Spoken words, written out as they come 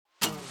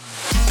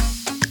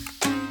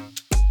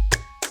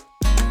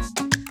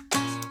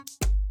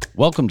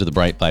Welcome to the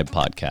Bright Vibe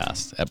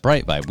podcast. At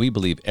Bright Vibe, we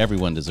believe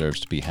everyone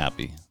deserves to be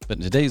happy. But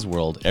in today's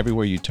world,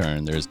 everywhere you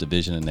turn, there is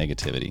division and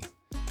negativity.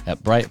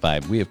 At Bright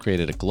Vibe, we have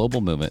created a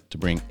global movement to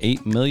bring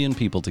 8 million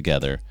people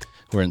together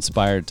who are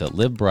inspired to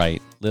live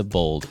bright, live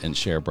bold, and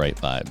share bright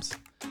vibes.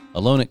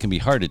 Alone, it can be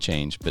hard to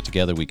change, but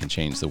together we can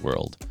change the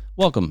world.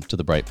 Welcome to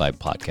the Bright Vibe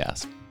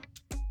podcast.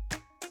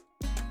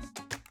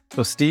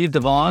 So Steve,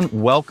 DeVane,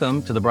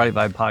 welcome to the Bright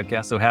Vibe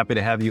podcast. So happy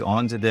to have you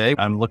on today.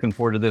 I'm looking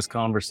forward to this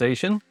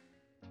conversation.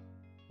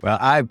 Well,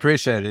 I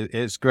appreciate it.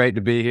 It's great to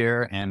be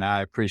here, and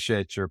I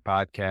appreciate your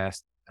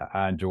podcast.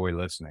 I enjoy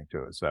listening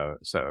to it. So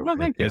it's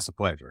a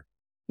pleasure.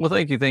 Well,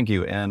 thank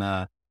you.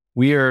 And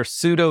we are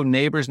pseudo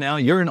neighbors now.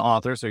 You're an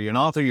author. So you're an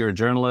author, you're a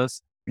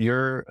journalist.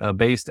 You're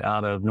based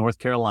out of North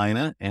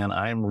Carolina, and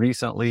I'm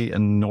recently a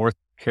North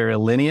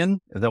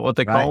Carolinian. Is that what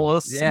they call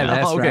us? Yeah, no?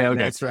 that's Okay.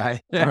 That's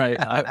right. All right.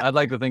 I'd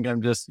like to think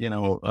I'm just,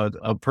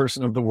 a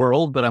person of the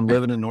world, but I'm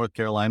living in North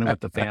Carolina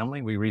with the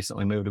family. We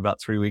recently moved about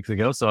 3 weeks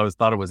ago. So I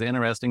thought it was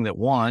interesting that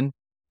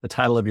the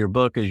title of your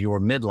book is Your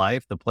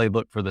Midlife, the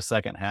playbook for the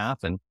second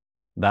half. And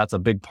that's a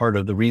big part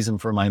of the reason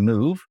for my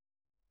move.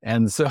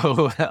 And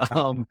so,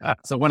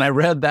 so when I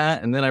read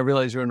that and then I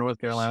realized you're in North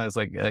Carolina, it's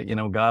like,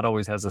 God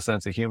always has a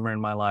sense of humor in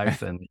my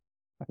life. And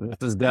this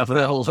is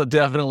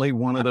definitely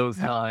one of those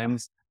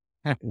times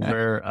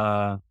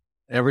where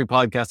every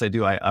podcast I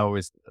do, I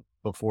always,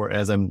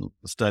 as I'm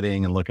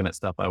studying and looking at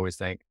stuff, I always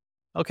think,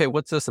 okay,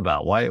 what's this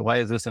about? Why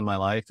is this in my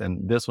life?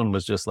 And this one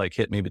was just like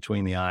hit me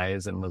between the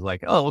eyes and was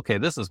like, oh, okay,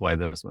 this is why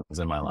this one's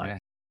in my life.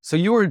 So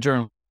you were a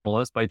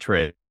journalist by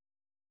trade.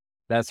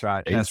 That's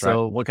right.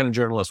 So what kind of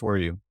journalist were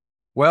you?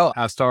 Well,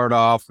 I started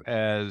off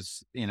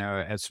as,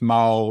 at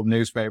small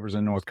newspapers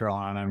in North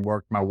Carolina and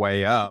worked my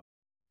way up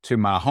to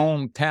my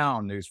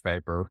hometown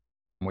newspaper,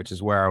 which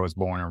is where I was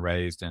born and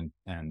raised in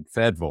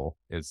Fayetteville.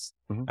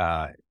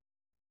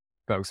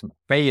 Folks,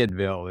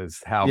 Fayetteville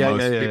is how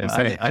most people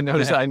say it. I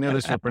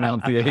noticed your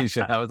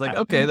pronunciation. I was like,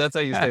 okay, that's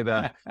how you say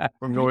that.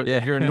 From North,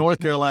 if you're in North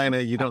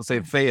Carolina, you don't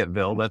say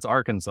Fayetteville. That's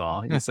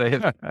Arkansas. You say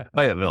it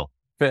Fayetteville.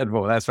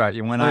 Fayetteville, that's right.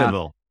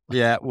 Fayetteville.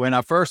 When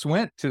I first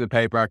went to the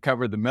paper, I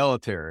covered the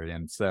military.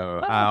 And so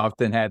I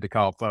often had to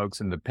call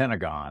folks in the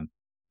Pentagon.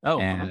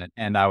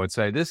 And I would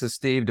say, this is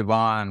Steve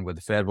DeVane with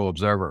the Fayetteville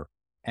Observer.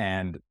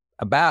 And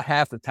about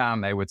half the time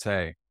they would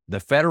say,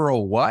 the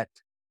federal what?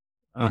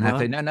 And I'd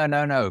say,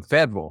 no,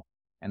 Fayetteville.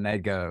 And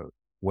they'd go,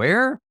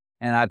 where?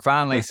 And I'd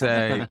finally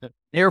say,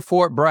 near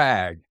Fort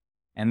Bragg.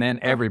 And then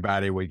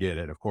everybody would get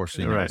it. Of course,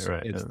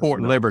 it's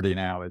Fort Liberty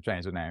now. They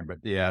changed the name. But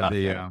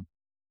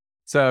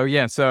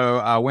So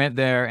I went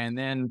there. And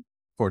then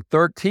for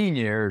 13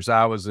 years,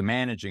 I was the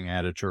managing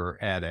editor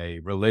at a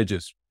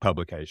religious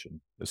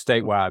publication, a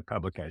statewide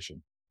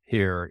publication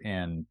here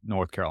in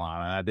North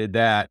Carolina. And I did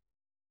that.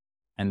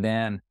 And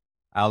then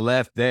I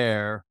left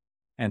there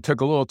and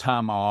took a little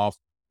time off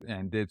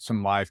and did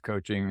some life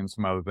coaching and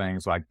some other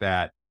things like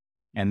that.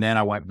 And then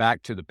I went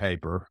back to the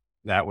paper.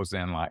 That was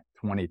in like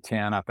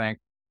 2010, I think,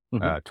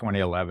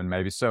 2011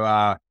 maybe. So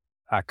I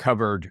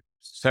covered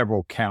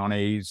several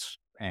counties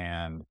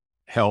and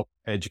health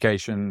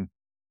education.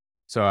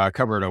 So I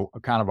covered a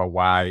kind of a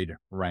wide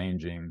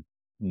ranging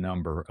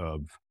number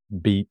of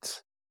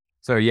beats.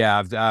 So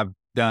I've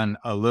done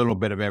a little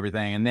bit of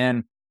everything. And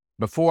then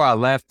before I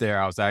left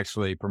there, I was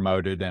actually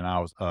promoted and I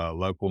was a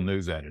local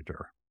news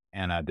editor.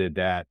 And I did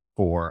that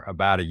for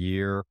about a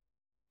year.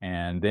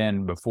 And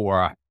then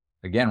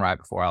right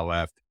before I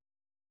left,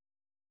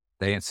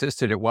 they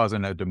insisted it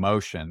wasn't a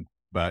demotion,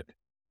 but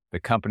the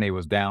company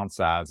was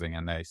downsizing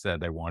and they said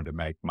they wanted to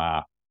make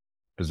my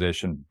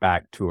position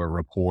back to a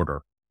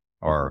reporter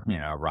or,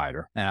 a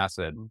writer. And I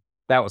said,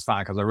 that was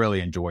fine because I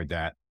really enjoyed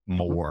that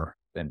more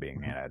than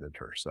being an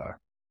editor. So,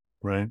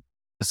 right.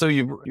 So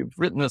you've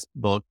written this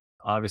book,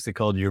 obviously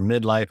called Your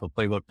Midlife, a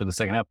playbook for the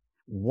second half.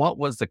 What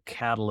was the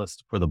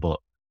catalyst for the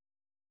book?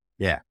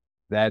 Yeah,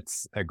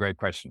 that's a great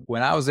question.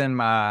 When I was in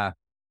my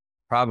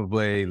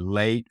probably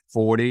late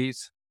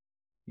 40s,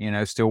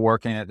 still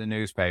working at the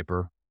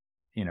newspaper,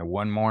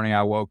 one morning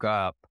I woke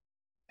up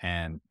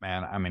and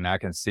man, I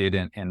can see it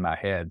in my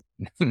head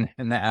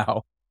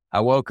now. I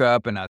woke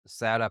up and I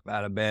sat up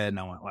out of bed and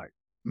I went like,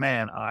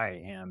 man,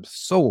 I am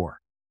sore.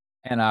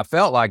 And I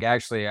felt like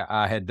actually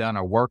I had done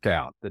a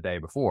workout the day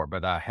before,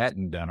 but I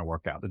hadn't done a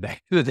workout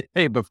the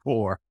day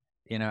before,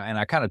 and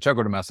I kind of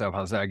chuckled to myself.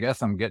 I said, I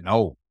guess I'm getting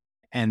old.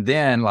 And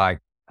then I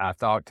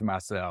thought to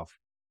myself,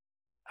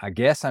 I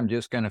guess I'm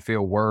just going to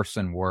feel worse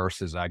and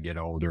worse as I get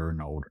older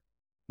and older.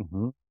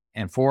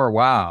 And for a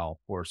while,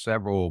 for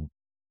several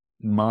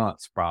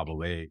months,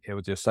 probably, it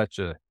was just such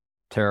a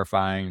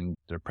terrifying,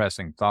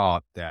 depressing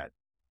thought that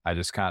I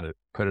just kind of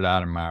put it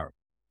out of my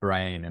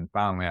brain. And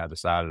finally I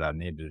decided I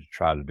needed to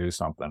try to do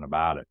something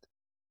about it.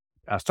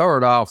 I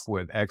started off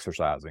with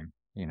exercising,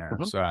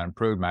 so I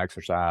improved my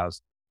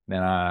exercise.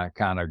 Then I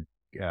kind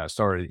of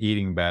started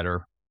eating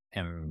better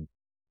and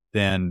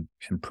then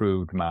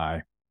improved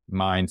my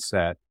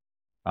mindset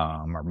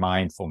or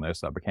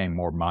mindfulness. I became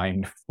more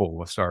mindful.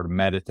 I started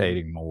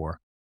meditating more.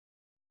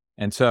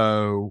 And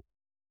so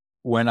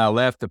when I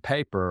left the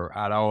paper,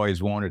 I'd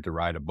always wanted to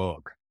write a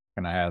book,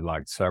 and I had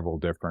like several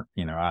different,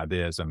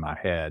 ideas in my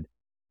head.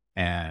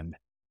 And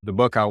the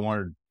book I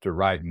wanted to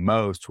write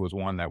most was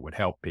one that would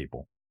help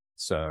people.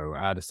 So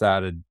I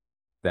decided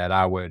that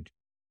I would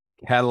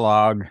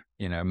catalog,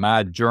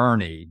 my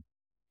journey,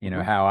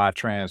 how I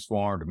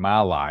transformed my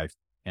life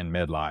in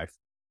midlife,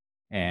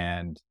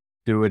 and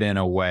do it in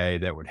a way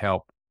that would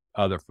help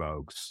other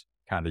folks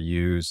kind of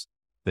use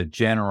the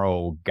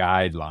general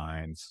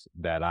guidelines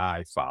that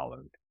I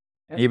followed,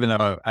 even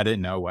though I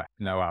didn't know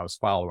I was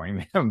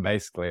following them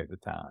basically at the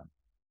time.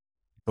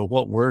 But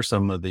what were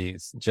some of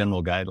these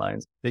general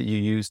guidelines that you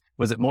used?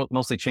 Was it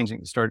mostly change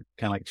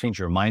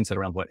your mindset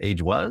around what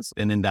age was?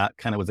 And then that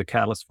kind of was a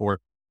catalyst for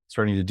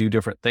starting to do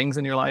different things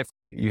in your life?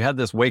 You had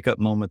this wake up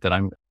moment that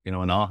an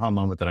aha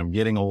moment that I'm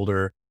getting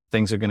older,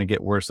 things are going to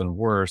get worse and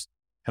worse.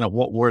 Kind of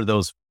what were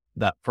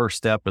that first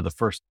step or the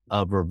first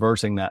of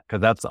reversing that?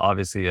 Because that's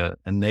obviously a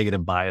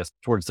negative bias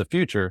towards the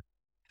future.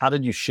 How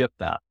did you shift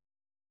that?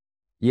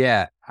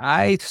 Yeah,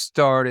 I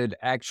started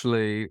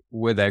actually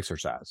with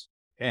exercise.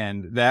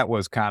 And that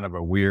was kind of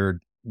a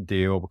weird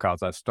deal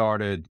because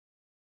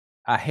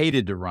I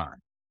hated to run.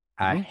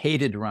 I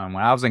hated to run.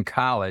 When I was in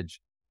college,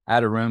 I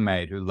had a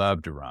roommate who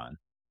loved to run.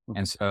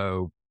 And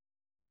so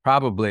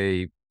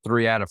probably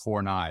 3 out of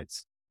 4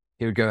 nights,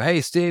 he would go,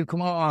 "Hey, Steve,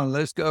 come on,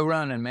 let's go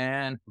running,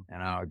 man."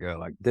 And I would go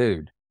like,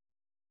 "Dude,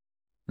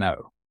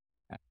 no,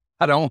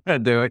 I don't want to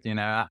do it."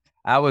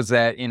 I was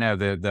that,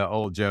 the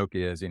old joke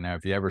is,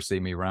 if you ever see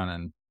me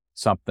running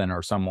something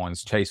or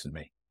someone's chasing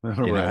me,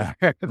 Right.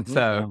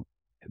 So,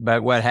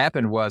 but what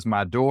happened was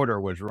my daughter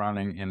was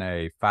running in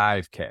a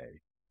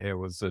 5K. It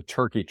was a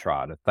turkey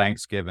trot, a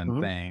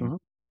Thanksgiving thing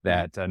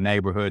that a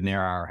neighborhood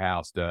near our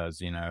house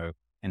does, and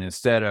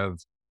instead of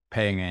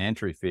paying an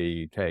entry fee,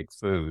 you take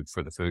food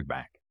for the food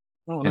bank.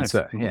 Oh, And nice.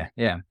 so,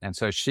 yeah. And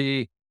so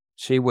she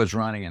was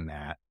running in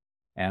that.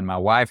 And my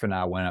wife and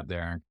I went up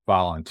there and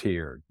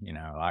volunteered,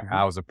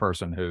 I was a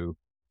person who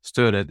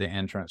stood at the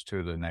entrance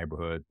to the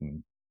neighborhood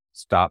and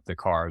stopped the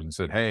cars and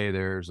said, "Hey,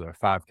 there's a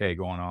 5K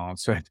going on."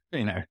 So,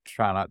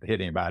 try not to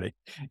hit anybody.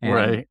 And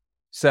Right.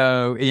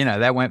 so,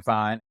 that went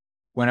fine.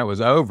 When it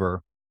was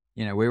over,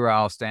 we were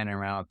all standing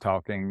around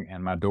talking,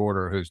 and my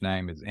daughter, whose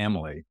name is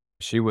Emily,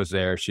 she was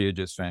there. She had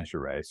just finished a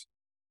race.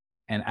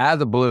 And out of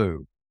the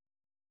blue,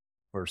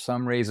 for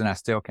some reason I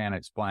still can't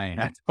explain,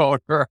 I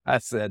told her, I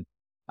said,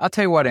 "I'll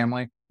tell you what,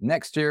 Emily,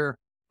 next year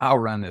I'll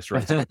run this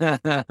race."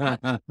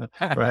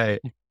 Right.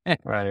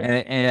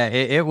 And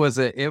it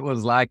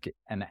was like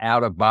an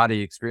out of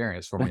body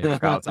experience for me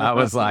because I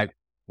was like,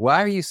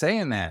 "Why are you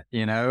saying that?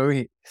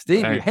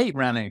 Steve, you hate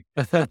running."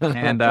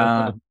 And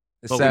what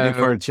we do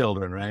for our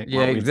children, right?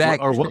 Yeah,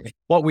 exactly. Or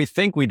what we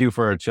think we do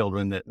for our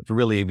children that's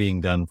really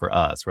being done for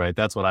us, right?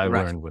 That's what I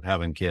learned with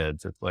having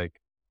kids. It's like,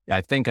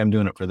 I think I'm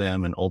doing it for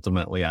them, and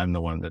ultimately I'm the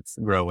one that's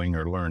growing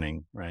or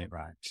learning, right?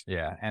 Right.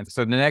 Yeah. And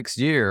so the next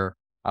year,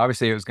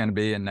 obviously it was going to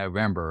be in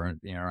November,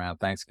 around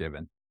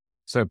Thanksgiving.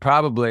 So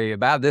probably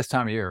about this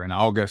time of year in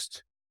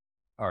August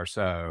or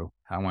so,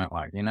 I went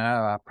like,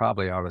 I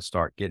probably ought to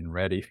start getting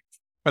ready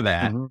for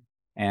that.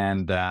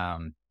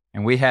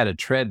 And we had a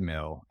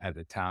treadmill at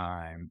the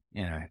time.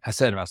 I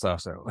said to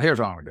myself, "So here's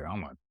what I'm going to do.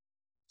 I'm going to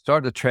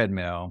start the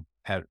treadmill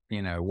at,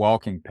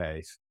 walking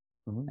pace,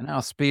 and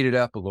I'll speed it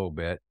up a little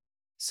bit,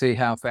 see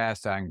how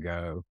fast I can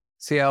go,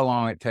 see how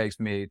long it takes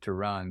me to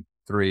run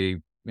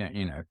 3 miles.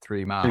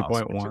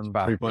 3.1,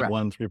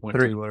 3.1,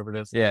 3.2, whatever it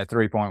is. Yeah,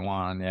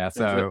 3.1. Yeah.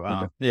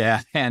 So,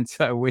 yeah. And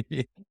so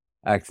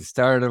I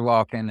started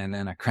walking, and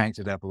then I cranked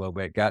it up a little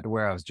bit, got to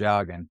where I was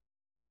jogging,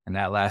 and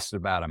that lasted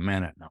about a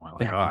minute. And I went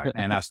like, all right.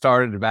 And I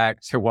started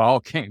back to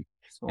walking,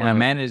 and I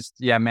managed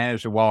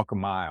to walk a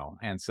mile.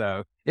 And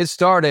so it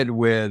started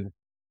with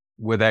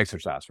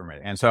exercise for me.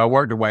 And so I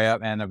worked the way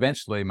up, and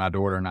eventually my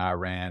daughter and I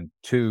ran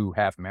 2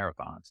 half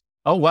marathons.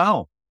 Oh,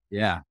 wow.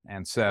 Yeah.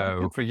 And so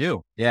good for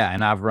you. Yeah.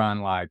 And I've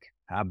run I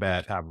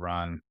bet I've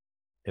run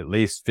at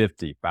least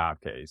 50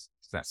 5Ks.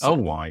 Oh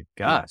my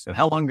gosh. And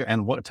how long,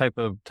 and what type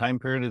of time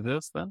period is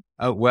this then?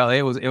 Oh, well,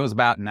 it was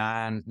about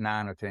 9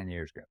 or 10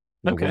 years ago.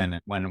 Okay.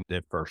 When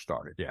it first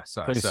started. Yeah.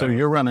 So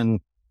you're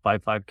running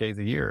 5Ks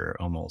a year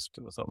almost.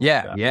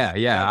 Yeah.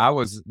 I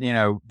was,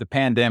 the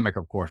pandemic,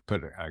 of course,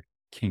 put a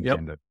kink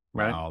into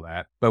all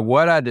that. But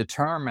what I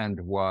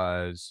determined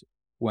was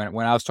when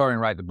I was starting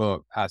to write the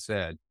book, I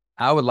said,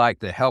 I would like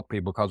to help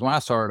people, because when I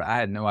started, I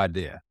had no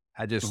idea.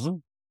 I just,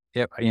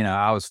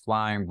 I was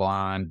flying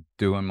blind,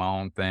 doing my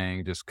own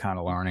thing, just kind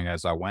of learning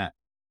as I went.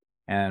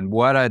 And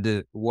what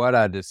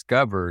I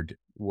discovered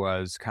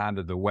was kind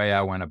of the way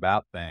I went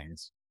about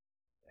things.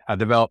 I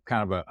developed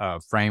kind of a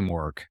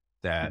framework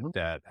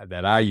that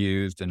I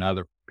used and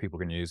other people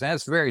can use. And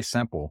it's very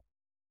simple.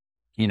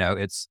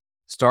 It's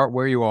start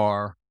where you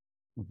are,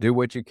 do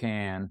what you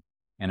can,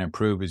 and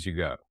improve as you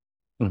go.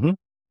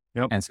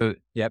 Yep. And so,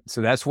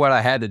 so that's what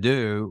I had to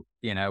do,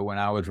 when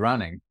I was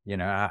running.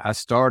 I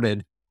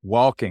started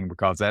walking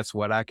because that's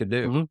what I could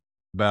do,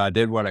 but I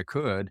did what I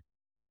could,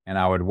 and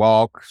I would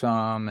walk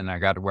some, and I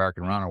got to where I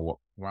could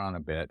run a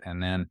bit.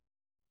 And then,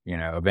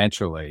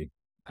 eventually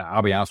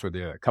I'll be honest with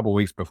you, a couple of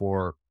weeks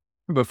before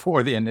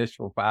the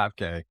initial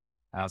 5K,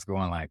 I was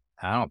going like,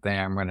 I don't think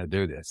I'm going to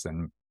do this.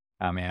 And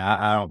I mean,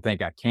 I don't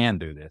think I can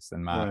do this.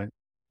 And Right.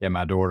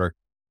 my daughter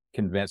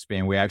convinced me,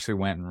 and we actually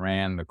went and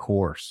ran the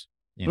course,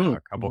 a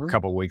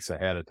couple weeks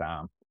ahead of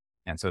time.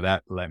 And so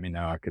that let me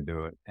know I could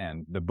do it.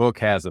 And the book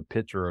has a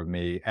picture of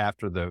me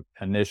after the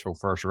initial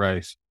first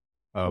race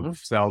of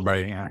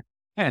celebrating.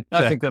 And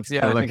I think I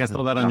think I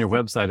saw that on your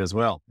website as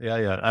well.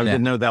 Yeah. I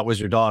didn't know that was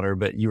your daughter,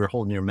 but you were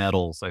holding your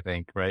medals, I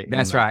think, right?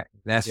 That's right.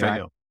 That's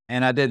right.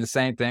 And I did the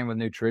same thing with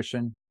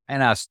nutrition.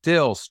 And I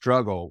still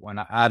struggle when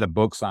I had a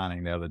book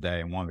signing the other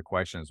day. And one of the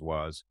questions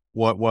was,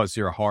 what was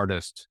your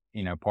hardest,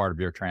 part of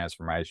your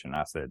transformation?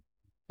 I said,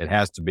 it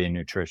has to be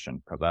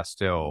nutrition, because I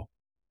still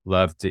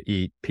love to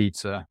eat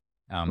pizza.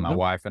 My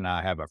wife and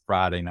I have a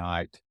Friday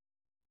night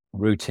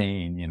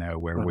routine,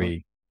 where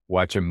we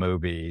watch a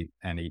movie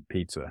and eat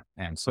pizza.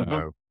 And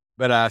so,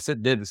 but I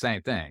did the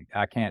same thing.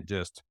 I can't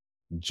just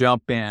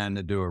jump in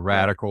to do a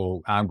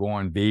radical, I'm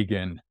going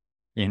vegan,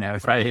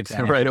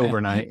 right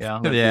overnight.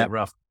 Yeah. Yeah.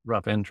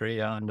 Rough entry.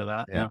 Yeah. Into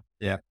that.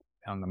 Yeah.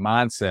 On the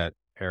mindset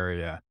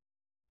area,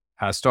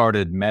 I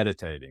started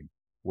meditating,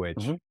 which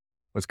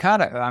was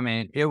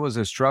it was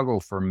a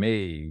struggle for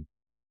me,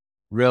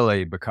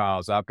 really,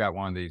 because I've got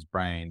one of these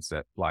brains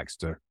that likes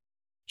to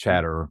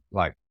chatter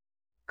like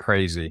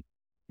crazy.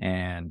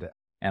 And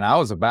I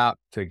was about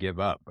to give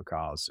up,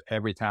 because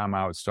every time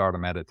I would start a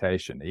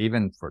meditation,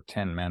 even for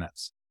 10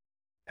 minutes,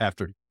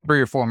 after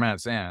 3 or 4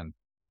 minutes in,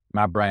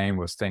 my brain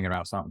was thinking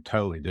about something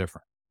totally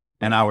different.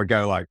 And I would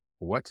go like,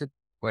 what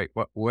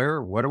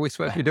are we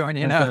supposed to be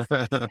doing?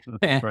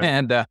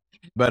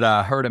 But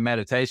I heard a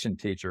meditation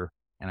teacher,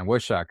 and I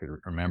wish I could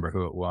remember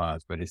who it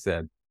was, but he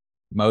said,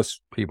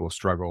 most people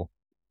struggle,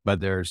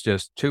 but there's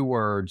just 2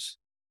 words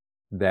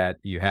that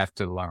you have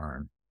to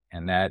learn,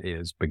 and that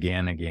is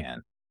begin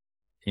again.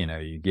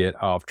 You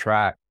get off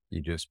track,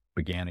 you just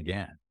begin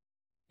again.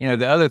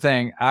 The other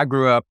thing, I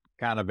grew up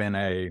kind of in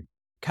a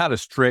kind of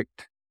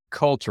strict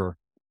culture.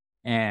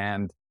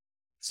 And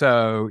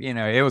so,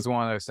 it was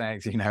one of those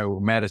things,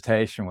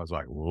 meditation was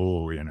like,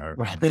 whoa,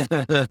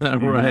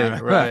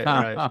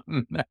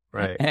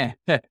 Right.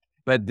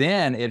 But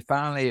then it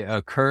finally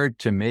occurred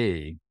to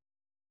me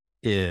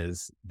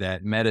is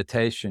that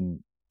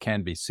meditation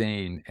can be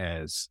seen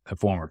as a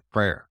form of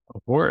prayer.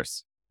 Of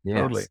course. Yes.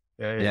 Totally.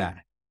 Yeah.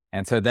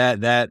 And so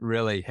that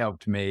really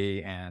helped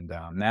me. And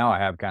now I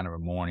have kind of a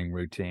morning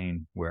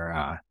routine where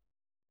I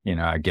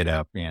get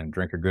up and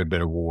drink a good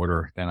bit of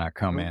water. Then I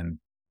come in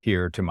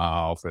here to my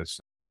office.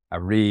 I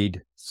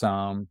read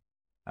some.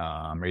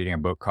 I'm reading a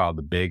book called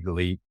The Big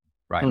Leap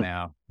right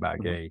now by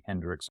Gay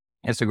Hendricks.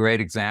 It's a great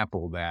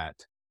example that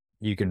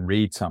you can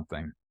read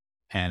something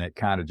and it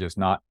kind of just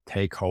not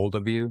take hold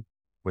of you,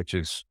 which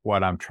is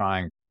what I'm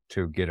trying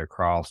to get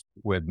across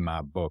with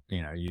my book.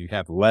 You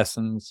have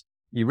lessons.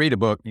 You read a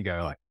book, you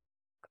go like,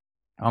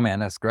 oh man,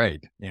 that's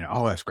great.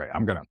 Oh, that's great.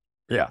 I'm going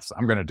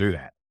to do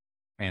that.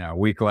 A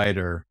week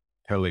later,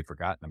 totally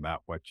forgotten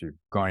about what you're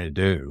going to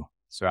do.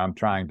 So I'm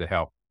trying to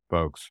help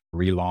folks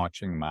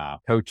relaunching my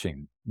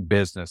coaching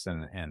business.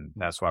 And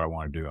that's what I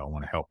want to do. I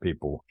want to help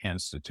people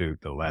institute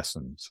the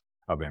lessons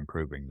of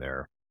improving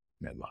their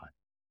midlife.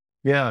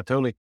 Yeah,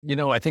 totally.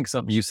 I think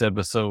something you said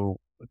was so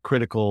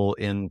critical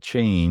in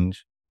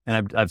change,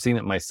 and I've seen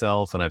it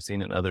myself and I've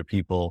seen it in other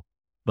people,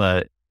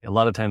 but a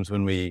lot of times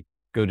when we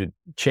go to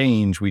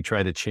change, we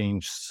try to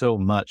change so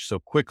much so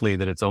quickly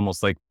that it's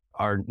almost like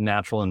our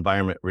natural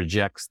environment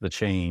rejects the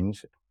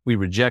change. We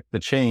reject the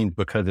change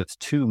because it's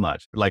too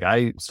much. Like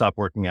I stopped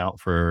working out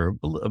for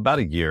about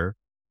a year,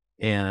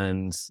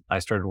 and I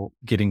started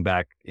getting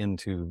back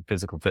into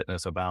physical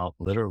fitness about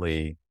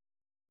literally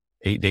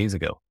 8 days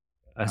ago.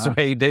 So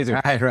 8 days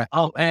ago.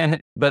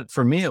 Right. But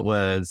for me, it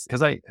was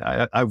because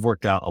I've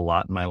worked out a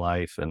lot in my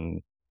life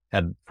and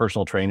had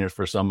personal trainers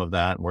for some of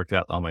that, and worked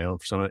out on my own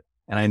for some of it.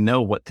 And I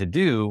know what to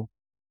do.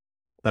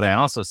 But I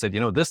also said,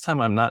 this time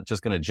I'm not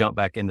just going to jump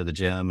back into the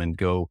gym and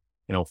go,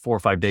 4 or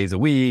 5 days a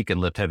week and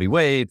lift heavy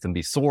weights and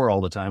be sore all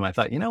the time. I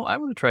thought, I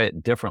want to try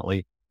it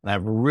differently. And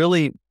I've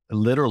really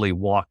literally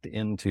walked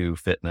into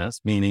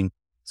fitness, meaning,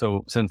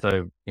 so since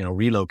I,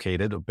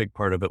 relocated, a big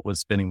part of it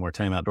was spending more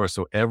time outdoors.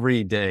 So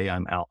every day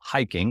I'm out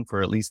hiking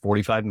for at least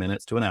 45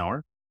 minutes to an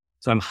hour.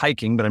 So I'm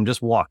hiking, but I'm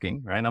just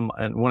walking, right?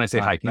 And when I say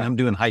hiking, I'm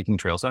doing hiking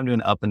trails. So I'm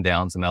doing up and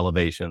downs and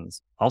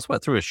elevations. I'll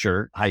sweat through a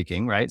shirt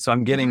hiking, right? So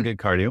I'm getting good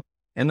cardio.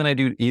 And then I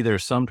do either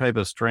some type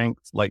of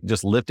strength, like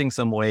just lifting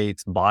some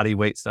weights, body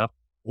weight stuff,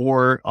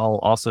 or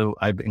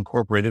I've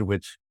incorporated,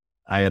 which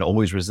I had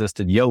always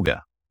resisted,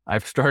 yoga.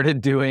 I've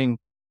started doing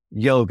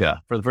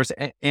yoga for the first,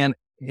 and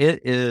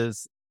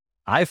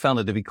I found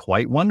it to be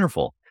quite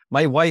wonderful.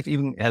 My wife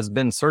even has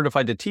been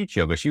certified to teach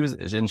yoga.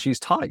 She's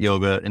taught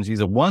yoga, and she's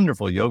a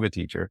wonderful yoga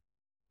teacher.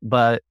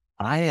 But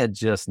I had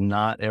just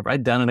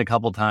I'd done it a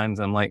couple times.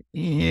 I'm like,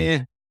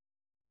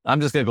 I'm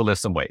just going to go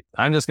lift some weight.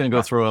 I'm just going to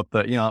go throw up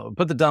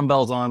put the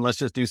dumbbells on. Let's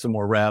just do some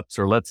more reps,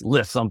 or let's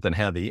lift something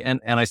heavy.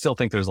 And I still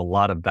think there's a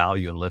lot of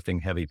value in lifting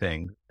heavy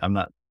things. I'm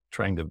not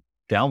trying to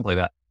downplay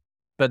that.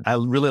 But I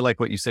really like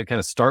what you said, kind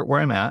of start where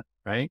I'm at,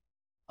 right?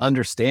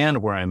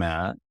 Understand where I'm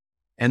at,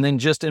 and then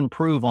just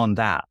improve on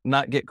that,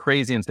 not get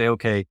crazy and say,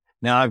 okay,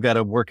 now I've got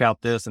to work out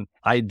this. And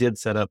I did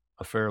set up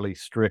a fairly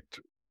strict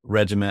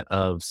regiment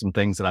of some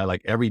things that I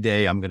like every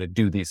day. I'm going to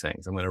do these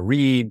things. I'm going to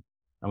read.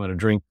 I'm going to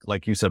drink,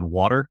 like you said,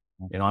 water.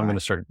 I'm going to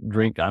start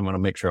drink. I'm going to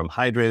make sure I'm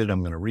hydrated. I'm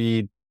going to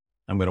read.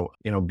 I'm going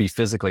to, be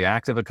physically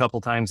active a couple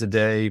times a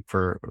day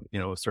for,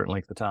 a certain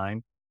length of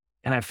time.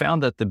 And I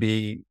found that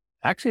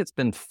actually it's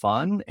been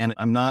fun, and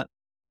I'm not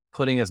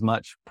putting as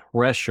much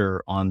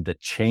pressure on the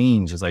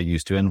change as I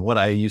used to, and what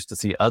I used to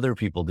see other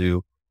people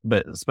do,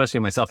 but especially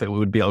myself, it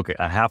would be, okay,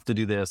 I have to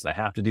do this, I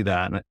have to do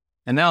that.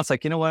 And now it's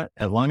like, you know what,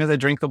 as long as I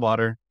drink the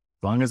water,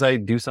 as long as I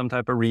do some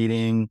type of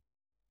reading,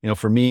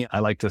 for me, I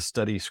like to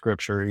study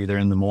scripture either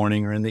in the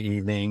morning or in the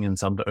evening.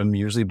 And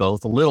usually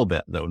both, a little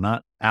bit though,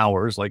 not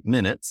hours, like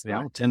minutes,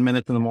 10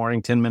 minutes in the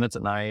morning, 10 minutes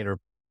at night, or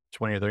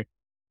 20 or 30.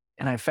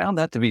 And I found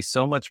that to be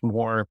so much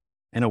more,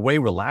 in a way,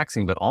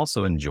 relaxing, but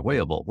also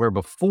enjoyable, where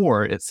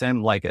before it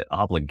seemed like an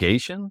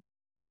obligation.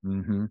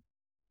 Mm-hmm.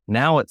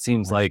 Now it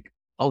seems like,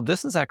 oh,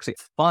 this is actually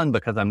fun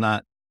because I'm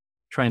not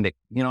trying to,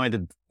 I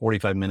did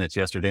 45 minutes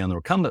yesterday on the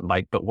recumbent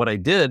bike, but what I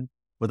did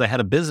was I had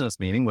a business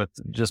meeting with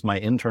just my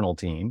internal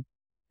team.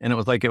 And it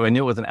was like, I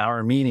knew it was an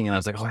hour meeting, and I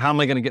was like, oh, how am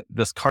I going to get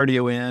this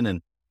cardio in? And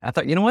I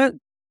thought, you know what?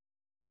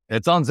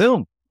 It's on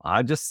Zoom.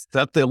 I just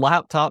set the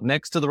laptop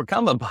next to the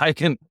recumbent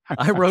bike, and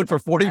I rode for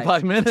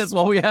 45 minutes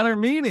while we had our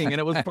meeting, and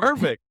it was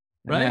perfect,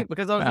 right? Yeah.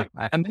 Because I was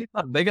like, and they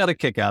thought they got a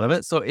kick out of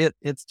it. So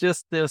it's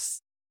just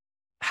this,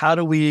 how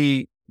do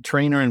we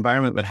train our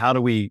environment, but how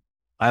do we,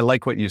 I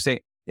like what you say,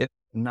 it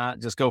not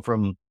just go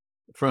from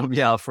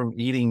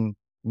eating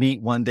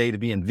meat one day to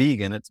being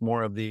vegan. It's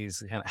more of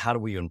these, how do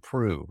we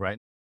improve, right?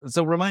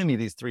 So remind me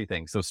these three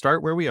things. So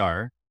start where we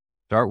are.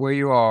 Start where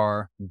you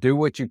are. Do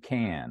what you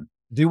can.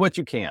 Do what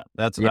you can.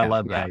 I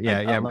love that.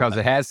 Yeah. Because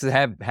it has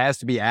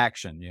to be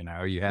action.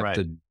 You have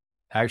to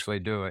actually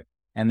do it,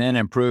 and then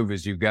improve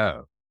as you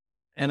go.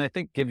 And I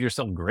think give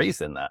yourself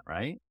grace in that,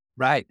 right?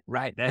 Right.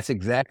 That's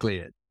exactly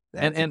it.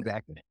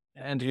 Exactly.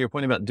 And to your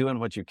point about doing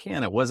what you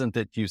can, it wasn't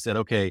that you said,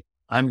 okay,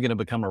 I'm going to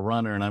become a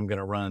runner and I'm going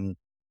to run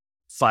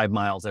 5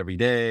 miles every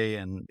day.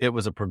 And it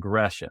was a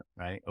progression,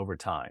 right? Over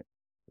time.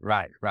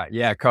 Right.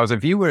 Yeah. Because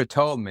if you would have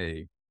told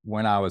me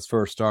when I was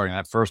first starting,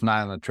 that first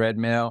night on the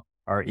treadmill,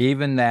 or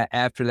even that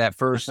after that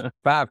first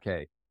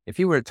 5K, if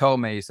you would have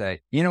told me, you say,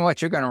 you know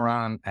what, you're going to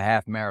run a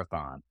half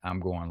marathon, I'm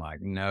going like,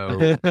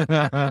 no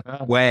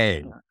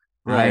way.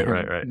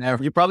 Right.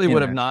 Never, you probably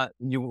would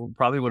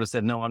have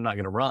said, no, I'm not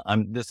going to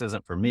run. This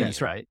isn't for me.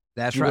 That's right.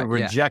 That's you right. You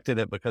would have rejected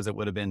it because it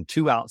would have been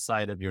too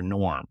outside of your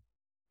norm.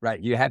 Right.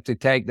 You have to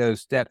take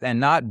those steps and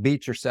not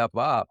beat yourself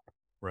up.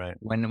 Right.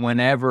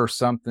 Whenever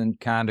something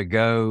kind of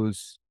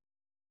goes,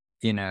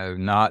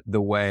 not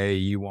the way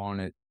you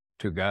want it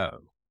to go.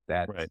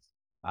 That right.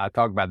 I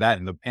talk about that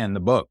in the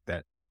book,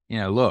 that,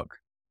 look,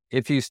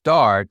 if you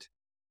start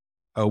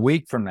a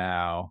week from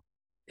now,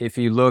 if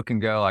you look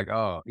and go like,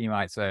 oh, you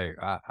might say,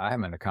 I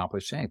haven't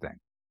accomplished anything.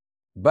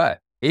 But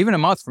even a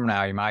month from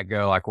now, you might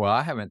go like, well,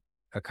 I haven't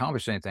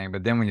accomplished anything.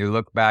 But then when you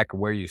look back at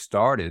where you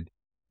started,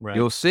 right,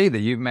 you'll see that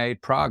you've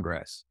made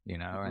progress,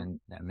 and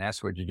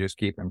that's what you just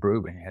keep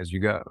improving as you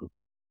go.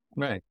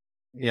 Right.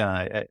 Yeah,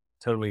 I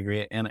totally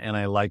agree. And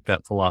I like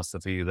that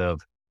philosophy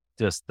of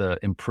just the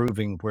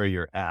improving where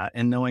you're at,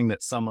 and knowing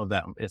that some of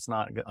that, it's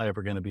not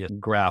ever going to be a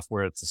graph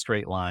where it's a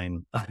straight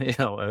line,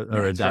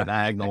 or a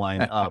diagonal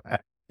line up.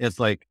 It's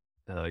like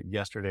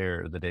yesterday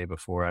or the day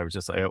before, I was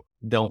just like, I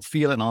don't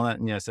feel it and all that.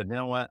 And I said, you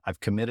know what? I've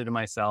committed to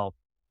myself.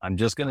 I'm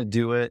just going to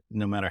do it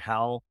no matter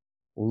how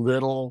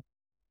little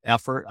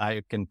effort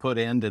I can put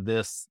into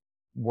this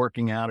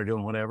working out or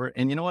doing whatever.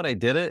 And you know what? I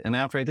did it. And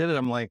after I did it,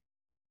 I'm like,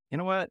 you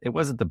know what? It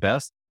wasn't the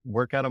best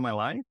workout of my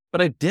life,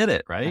 but I did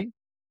it. Right.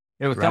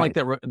 It was kind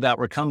of like that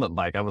recumbent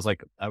bike. I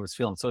was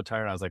feeling so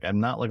tired. I was like, I'm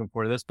not looking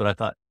forward to this, but I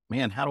thought,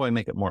 man, how do I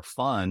make it more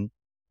fun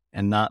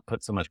and not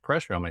put so much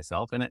pressure on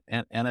myself? And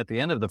at the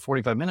end of the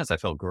 45 minutes, I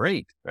felt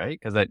great. Right.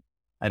 Cause I'd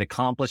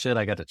accomplished it.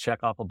 I got to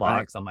check off a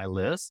box on my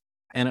list,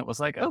 and it was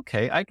like,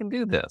 okay, I can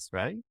do this.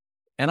 Right.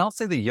 And I'll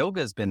say the yoga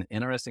has been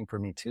interesting for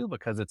me too,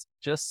 because it's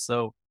just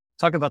so,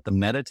 talk about the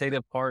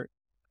meditative part.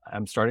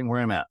 I'm starting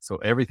where I'm at. So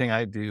everything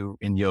I do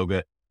in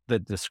yoga, the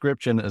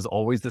description is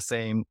always the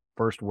same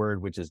first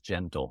word, which is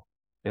gentle.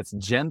 It's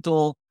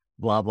gentle,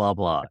 blah, blah,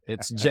 blah.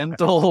 It's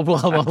gentle,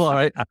 blah, blah, blah.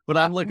 Right. But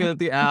I'm looking at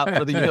the app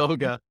for the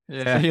yoga.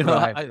 Yeah.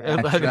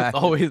 It's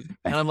always,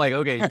 and I'm like,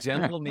 okay,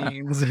 gentle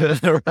means,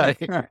 right,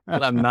 that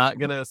I'm not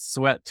going to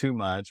sweat too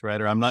much, right?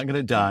 Or I'm not going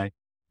to die.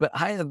 But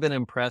I have been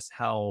impressed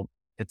how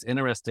it's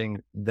interesting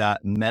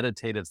that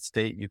meditative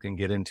state you can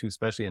get into,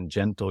 especially in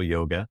gentle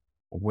yoga,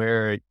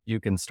 where you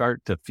can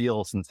start to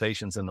feel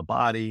sensations in the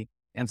body.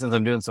 And since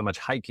I'm doing so much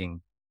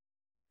hiking,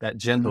 that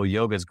gentle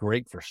yoga is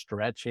great for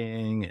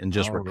stretching and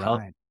just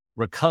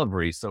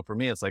recovery. So for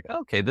me, it's like,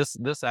 okay,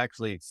 this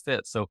actually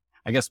fits. So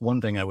I guess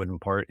one thing I would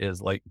impart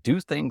is like, do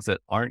things that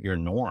aren't your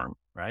norm,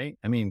 right?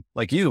 I mean,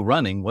 like you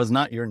running was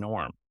not your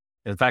norm.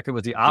 In fact, it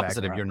was the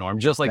opposite of your norm,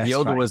 just like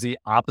yoga was the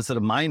opposite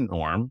of my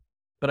norm.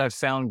 but I've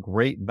found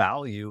great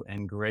value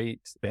and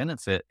great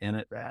benefit in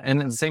it. And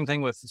the same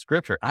thing with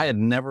scripture. I had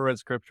never read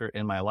scripture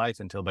in my life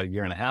until about a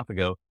year and a half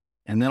ago.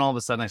 And then all of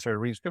a sudden I started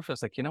reading scripture. I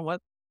was like, you know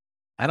what?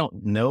 I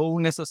don't know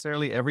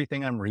necessarily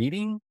everything I'm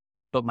reading,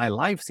 but my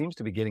life seems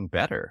to be getting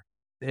better.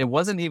 It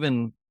wasn't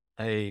even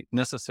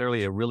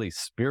necessarily a really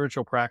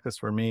spiritual practice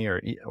for me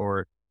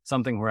or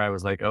something where I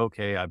was like,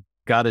 okay, I've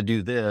got to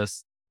do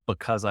this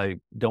because I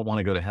don't want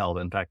to go to hell.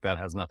 In fact, that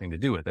has nothing to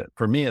do with it.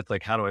 For me, it's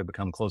like, how do I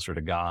become closer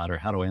to God, or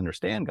how do I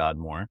understand God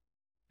more? And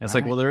it's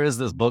like, well, there is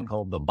this book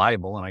called the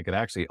Bible, and I could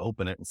actually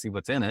open it and see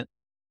what's in it.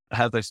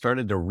 As I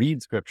started to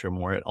read scripture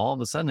more, all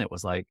of a sudden it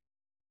was like,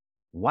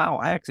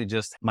 wow,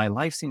 my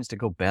life seems to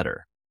go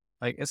better.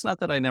 Like, it's not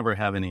that I never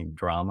have any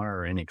drama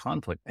or any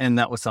conflict. And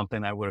that was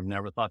something I would have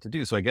never thought to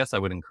do. So I guess I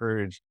would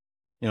encourage,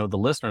 the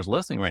listeners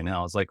listening right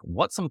now is like,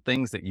 what's some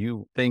things that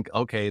you think,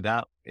 okay,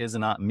 that is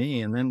not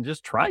me, and then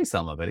just try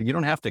some of it. You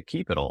don't have to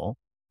keep it all.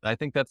 I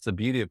think that's the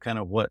beauty of kind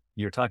of what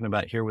you're talking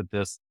about here with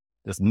this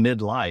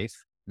midlife.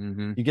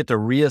 You get to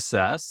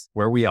reassess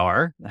where we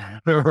are,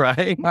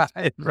 right?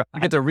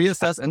 You get to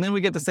reassess, and then we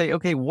get to say,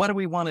 okay, what do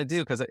we want to do?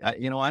 Because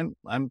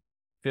I'm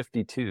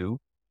 52,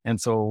 and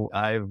so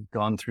I've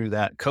gone through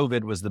that.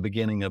 COVID was the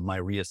beginning of my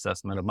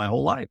reassessment of my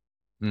whole life,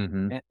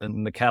 and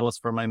the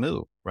catalyst for my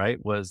move,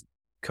 right, was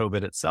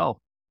COVID itself.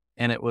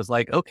 And it was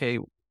like, okay,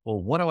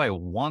 well, what do I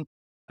want?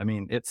 I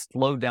mean, it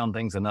slowed down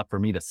things enough for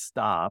me to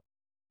stop,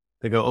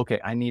 to go, okay,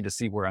 I need to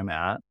see where I'm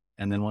at.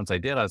 And then once I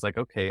did, I was like,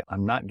 okay,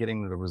 I'm not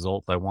getting the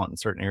results I want in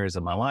certain areas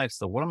of my life.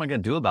 So what am I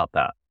going to do about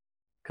that?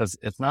 Because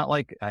it's not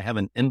like I have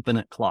an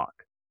infinite clock.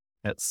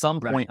 At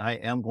some point, I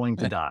am going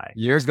to die.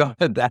 You're going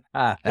to die.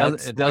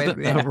 It doesn't,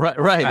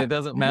 right. It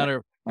doesn't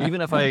matter.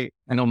 Even if I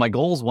know my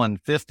goal's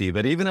 150,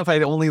 but even if I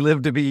only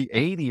live to be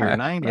 80 or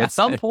 90, at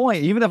some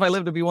point, even if I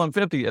live to be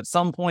 150, at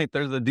some point,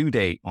 there's a due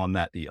date on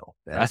that deal.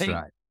 That's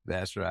right.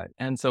 That's right.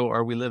 And so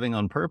are we living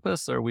on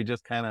purpose, or are we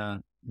just kind of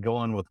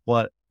going with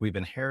what we've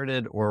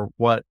inherited or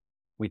what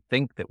we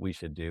think that we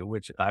should do?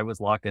 Which I was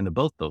locked into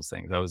both those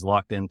things. I was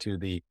locked into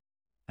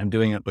I'm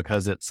doing it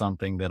because it's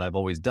something that I've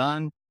always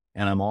done.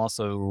 And I'm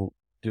also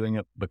doing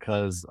it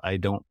because I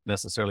don't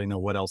necessarily know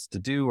what else to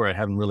do, or I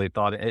haven't really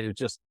thought it. It's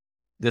just,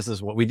 this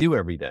is what we do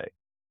every day.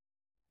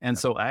 And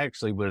so I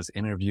actually was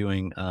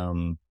interviewing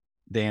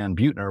Dan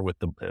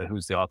Buettner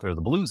who's the author of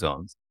the Blue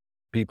Zones,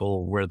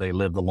 people where they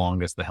live the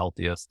longest, the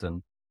healthiest.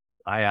 And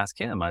I asked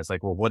him, I was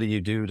like, well, what do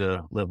you do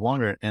to live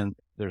longer? And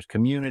there's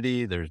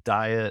community, there's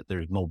diet,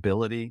 there's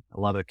mobility. A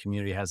lot of the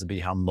community has to be,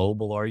 how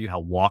mobile are you?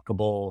 How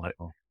walkable?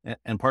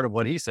 And part of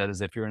what he said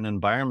is, if you're in an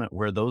environment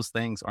where those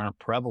things aren't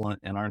prevalent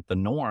and aren't the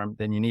norm,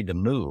 then you need to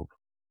move.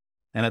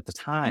 And at the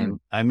time,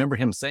 I remember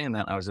him saying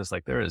that. I was just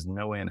like, there is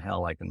no way in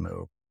hell I can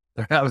move.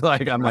 I was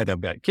like, I might have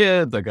got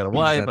kids, I've got a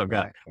wife, I've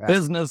got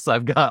business,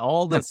 I've got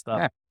all this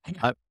stuff.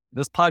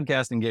 This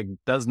podcasting gig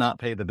does not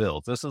pay the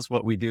bills. This is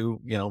what we do,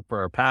 for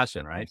our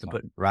passion, right? To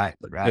put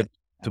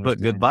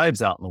good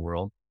vibes out in the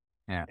world.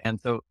 Yeah. And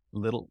so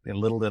little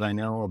did I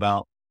know,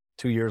 about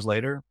 2 years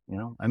later,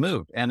 I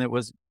moved, and it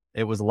was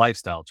a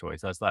lifestyle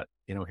choice. I thought,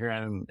 here I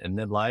am in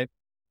midlife.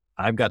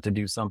 I've got to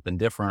do something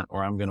different,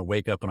 or I'm going to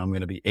wake up and I'm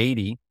going to be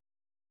 80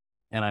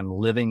 and I'm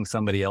living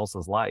somebody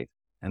else's life.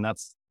 And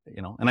that's,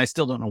 and I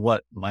still don't know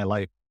what my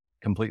life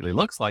completely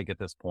looks like at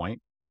this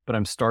point, but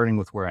I'm starting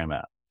with where I'm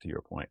at, to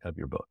your point of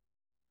your book.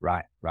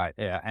 Right.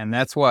 Yeah. And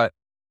that's what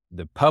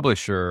the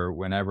publisher,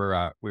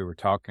 whenever we were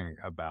talking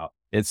about,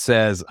 it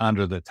says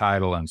under the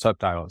title and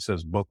subtitle, it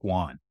says book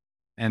 1.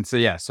 And so,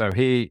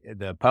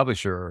 the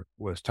publisher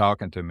was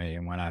talking to me,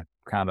 and when I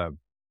kind of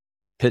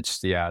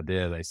pitched the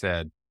idea, they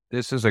said,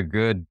 this is a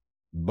good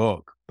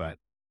book, but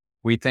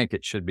we think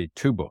it should be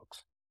 2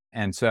 books.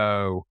 And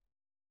so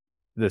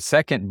the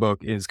second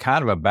book is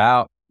kind of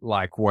about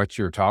like what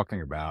you're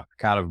talking about,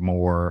 kind of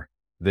more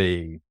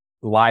the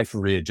life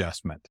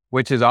readjustment,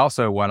 which is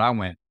also what I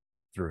went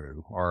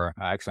through, or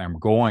actually I'm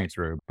going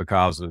through,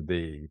 because of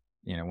when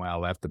I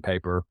left the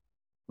paper,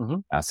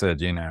 I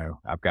said,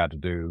 I've got to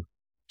do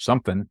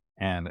something.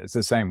 And it's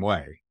the same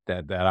way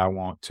that I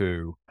want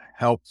to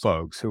help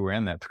folks who are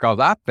in that, because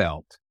I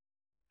felt,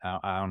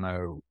 I don't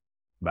know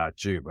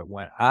about you, but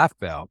when I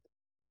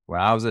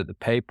was at the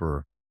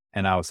paper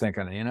and I was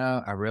thinking,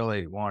 I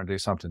really want to do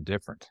something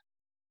different,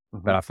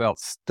 but I felt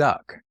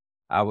stuck.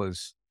 I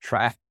was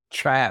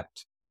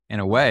trapped in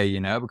a way,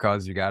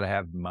 because you got to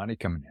have money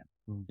coming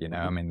in,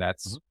 I mean,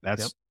 that's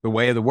the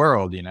way of the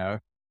world,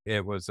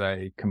 It was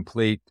a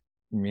complete,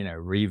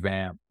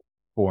 revamp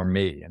for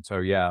me. And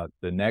so,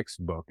 the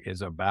next book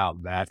is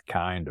about that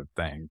kind of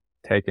thing,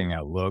 taking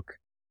a look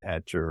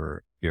at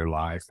your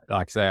life.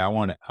 Like I say, I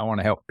want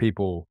to help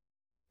people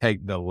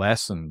take the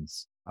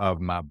lessons of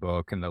my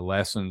book and the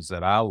lessons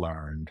that I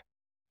learned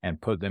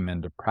and put them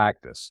into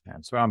practice.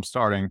 And so I'm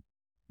starting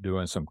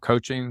doing some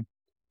coaching,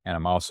 and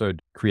I'm also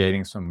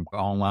creating some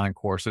online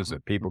courses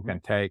that people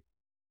can take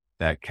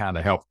that kind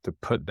of help to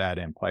put that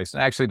in place.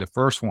 And actually, the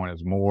first one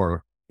is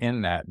more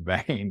in that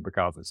vein,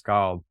 because it's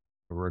called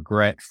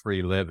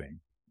Regret-Free Living.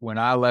 When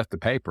I left the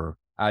paper,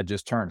 I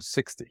just turned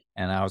 60,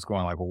 and I was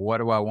going like, well, what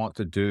do I want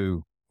to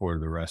do for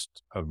the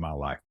rest of my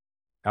life.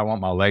 I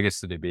want my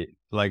legacy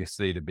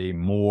to be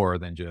more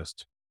than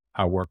just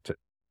I worked at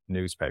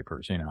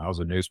newspapers. I was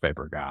a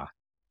newspaper guy,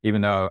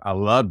 even though I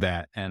love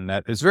that. And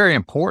that is very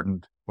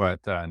important what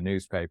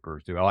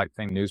newspapers do. I like to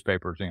think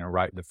newspapers,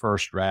 write the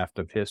first draft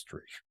of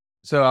history.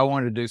 So I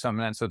wanted to do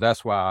something. And so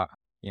that's why,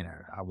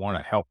 I want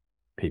to help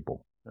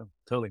people. Oh,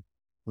 totally.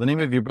 The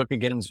name of your book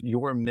again is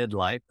Your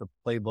Midlife, the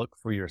Playbook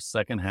for Your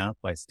Second Half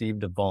by Steve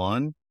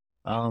DeVane.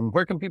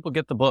 Where can people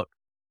get the book?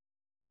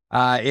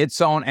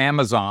 It's on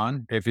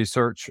Amazon. If you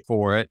search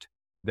for it,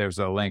 there's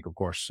a link, of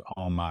course,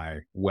 on my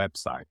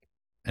website.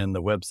 And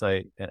the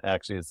website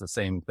actually is the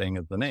same thing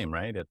as the name,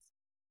 right? It's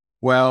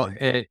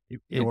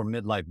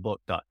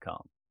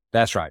yourmidlifebook.com.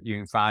 That's right. You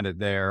can find it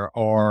there,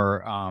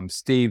 or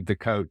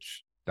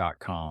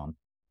stevethecoach.com.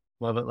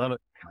 Love it. Love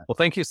it. Well,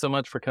 thank you so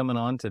much for coming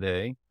on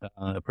today.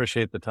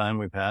 Appreciate the time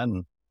we've had.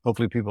 And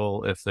hopefully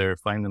people, if they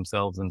find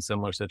themselves in a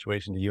similar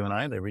situation to you and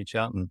I, they reach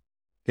out and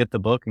get the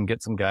book and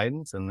get some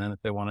guidance. And then if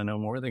they want to know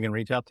more, they can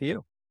reach out to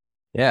you.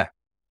 Yeah.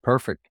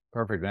 Perfect.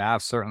 And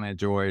I've certainly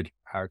enjoyed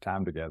our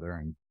time together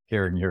and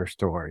hearing your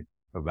story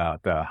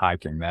about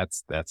hiking.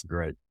 That's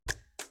great.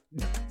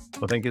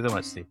 Well, thank you so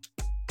much, Steve.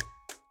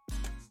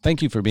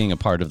 Thank you for being a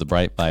part of the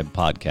Bright Vibe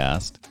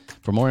podcast.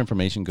 For more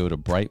information, go to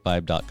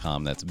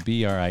brightvibe.com. That's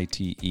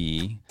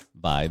BRITE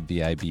vibe,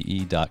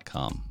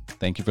 VIBE.com.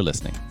 Thank you for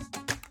listening.